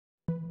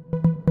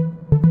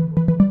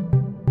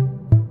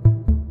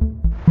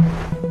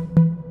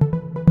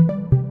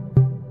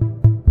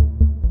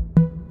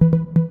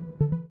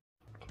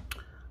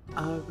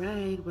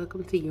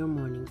welcome to your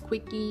morning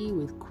quickie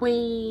with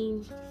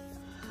Queen.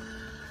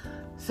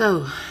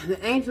 So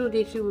the angel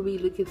that you will be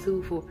looking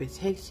to for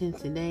protection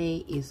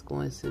today is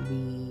going to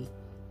be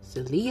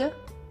Celia,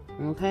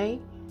 okay,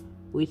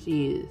 which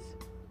is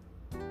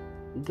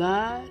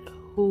God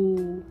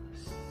who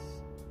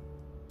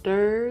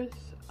stirs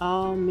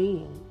all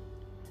men.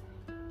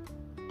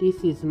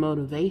 This is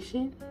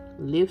motivation,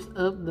 lifts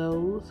up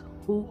those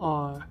who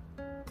are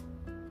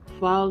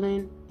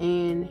fallen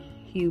and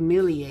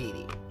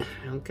humiliated.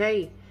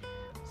 Okay,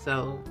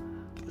 so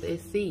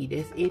let's see.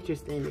 That's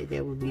interesting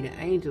that would be the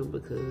angel,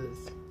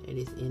 because it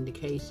is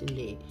indication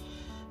that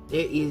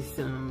there is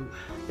some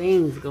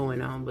things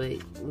going on. But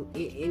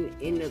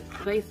in the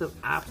place of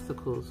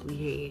obstacles,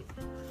 we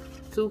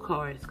had two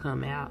cards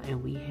come out,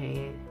 and we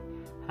had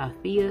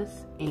Hafiz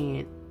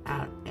and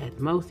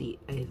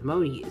Asmodeus,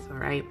 all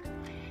right?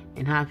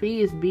 And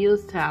Hafiz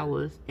builds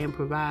towers and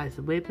provides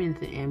weapons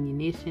and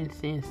ammunition,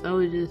 sends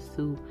soldiers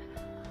to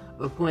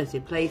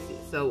appointed places.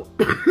 So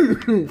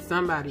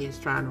somebody is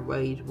trying to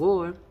wage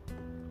war.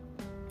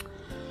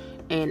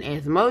 And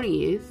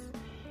Asmodeus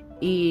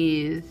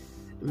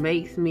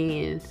makes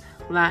men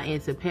fly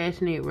into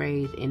passionate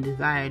rage and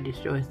desire,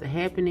 destroys the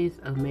happiness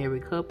of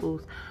married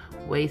couples,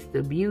 wastes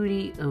the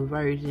beauty of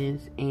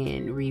virgins,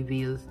 and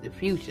reveals the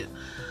future.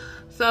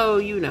 So,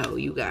 you know,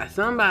 you got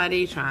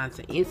somebody trying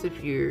to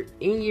interfere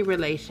in your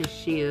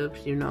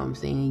relationships, you know what I'm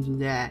saying? You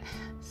got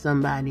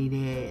somebody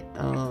that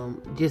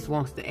just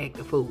wants to act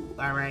a fool,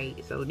 all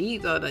right? So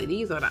these are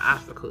the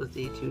obstacles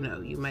that, you know,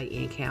 you may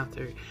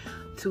encounter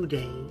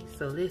today.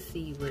 So let's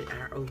see what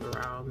our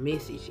overall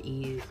message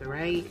is, all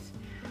right?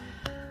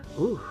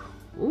 Ooh,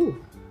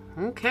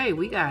 okay,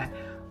 we got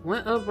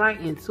one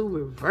upright and two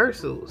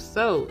reversals.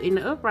 So in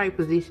the upright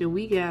position,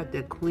 we got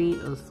the Queen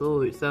of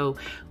Swords. So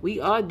we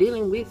are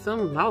dealing with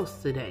some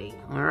loss today,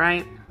 all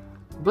right?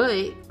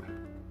 But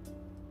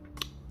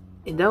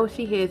though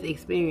she has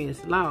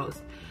experienced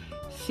loss,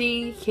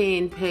 she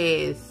can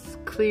pass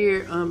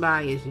clear,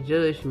 unbiased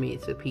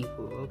judgment to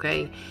people,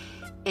 okay?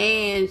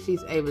 And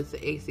she's able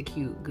to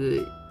execute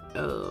good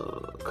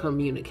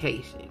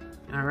communication,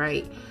 all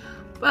right?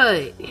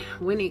 But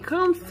when it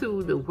comes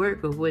to the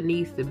work of what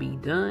needs to be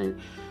done,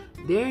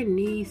 there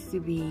needs to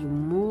be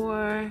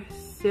more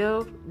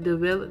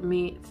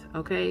self-development,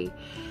 okay?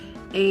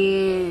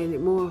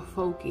 And more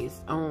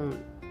focus on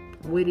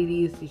what it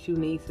is that you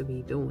need to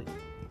be doing,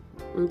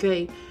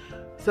 okay?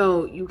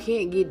 So you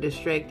can't get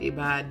distracted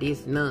by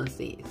this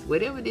nonsense.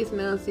 Whatever this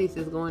nonsense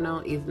is going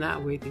on is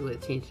not worth your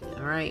attention,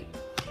 all right?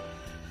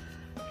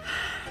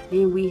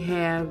 Then we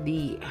have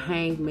the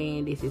Hanged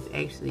Man. This is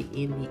actually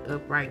in the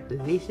upright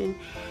position.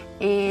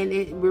 And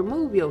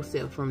remove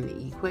yourself from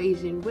the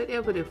equation.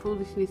 Whatever the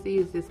foolishness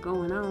is that's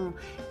going on,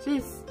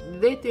 just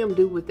let them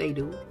do what they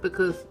do.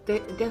 Because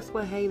that's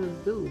what haters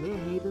do. Let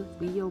haters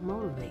be your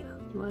motivator.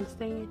 You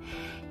understand?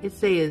 It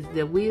says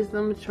the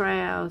wisdom,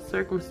 trial,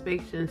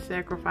 circumspection,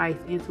 sacrifice,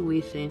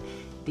 intuition,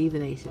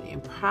 divination,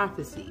 and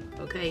prophecy.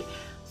 Okay?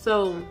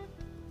 So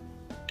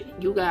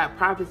you got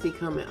prophecy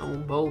coming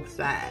on both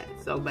sides.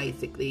 So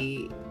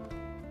basically,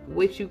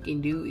 what you can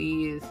do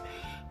is,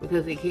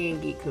 because it can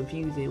get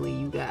confusing when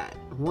you got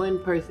one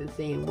person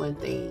saying one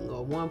thing,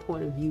 or one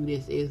point of view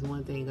that says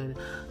one thing, or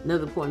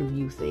another point of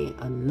view saying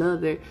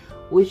another.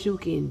 What you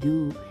can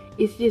do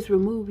is just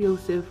remove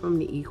yourself from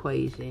the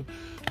equation,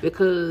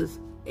 because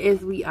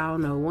as we all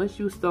know, once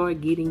you start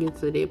getting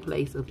into that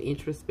place of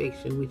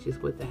introspection, which is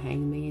what the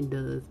hangman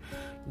does,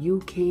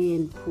 you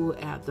can pull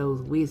out those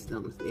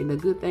wisdoms. And the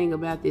good thing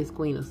about this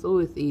Queen of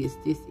Swords is,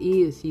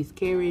 she's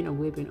carrying a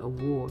weapon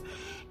of war.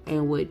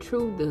 And what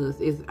truth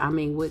does is,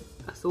 what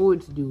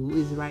swords do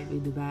is rightly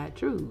divide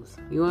truths.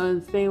 You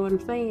understand what I'm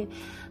saying?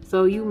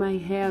 So you may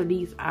have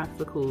these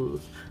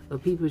obstacles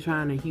of people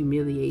trying to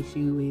humiliate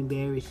you,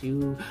 embarrass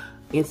you,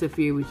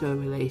 interfere with your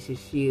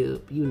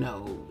relationship, you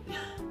know,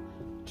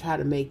 try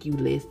to make you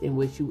less than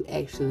what you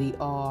actually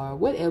are,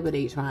 whatever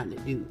they're trying to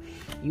do.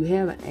 You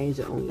have an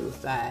angel on your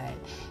side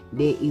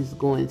that is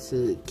going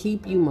to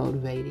keep you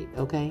motivated,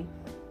 okay?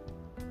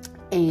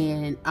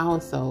 And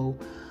also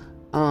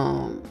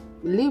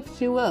lift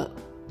you up.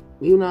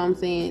 You know what I'm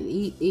saying?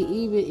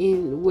 Even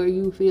in where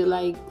you feel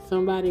like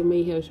somebody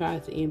may have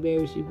tried to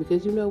embarrass you.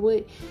 Because you know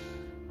what?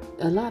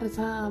 A lot of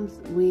times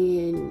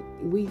when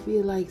we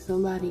feel like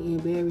somebody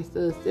embarrassed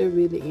us, they're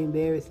really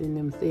embarrassing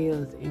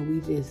themselves, and we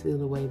just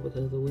feel away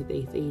because of what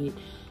they said,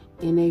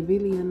 and they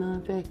really a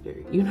non-factor.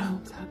 You know what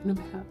I'm talking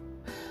about?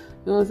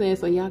 You know what I'm saying?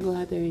 So y'all go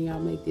out there and y'all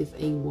make this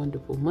a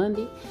wonderful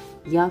Monday.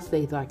 Y'all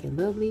stay dark and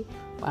lovely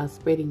while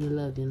spreading your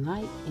love and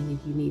light. And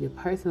if you need a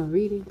personal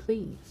reading,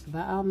 please,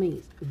 by all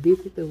means,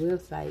 visit the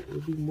website.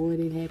 We'll be more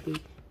than happy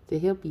to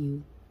help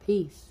you.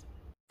 Peace.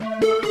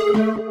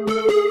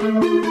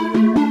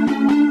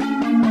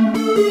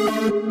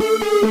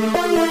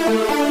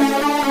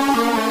 Thank you.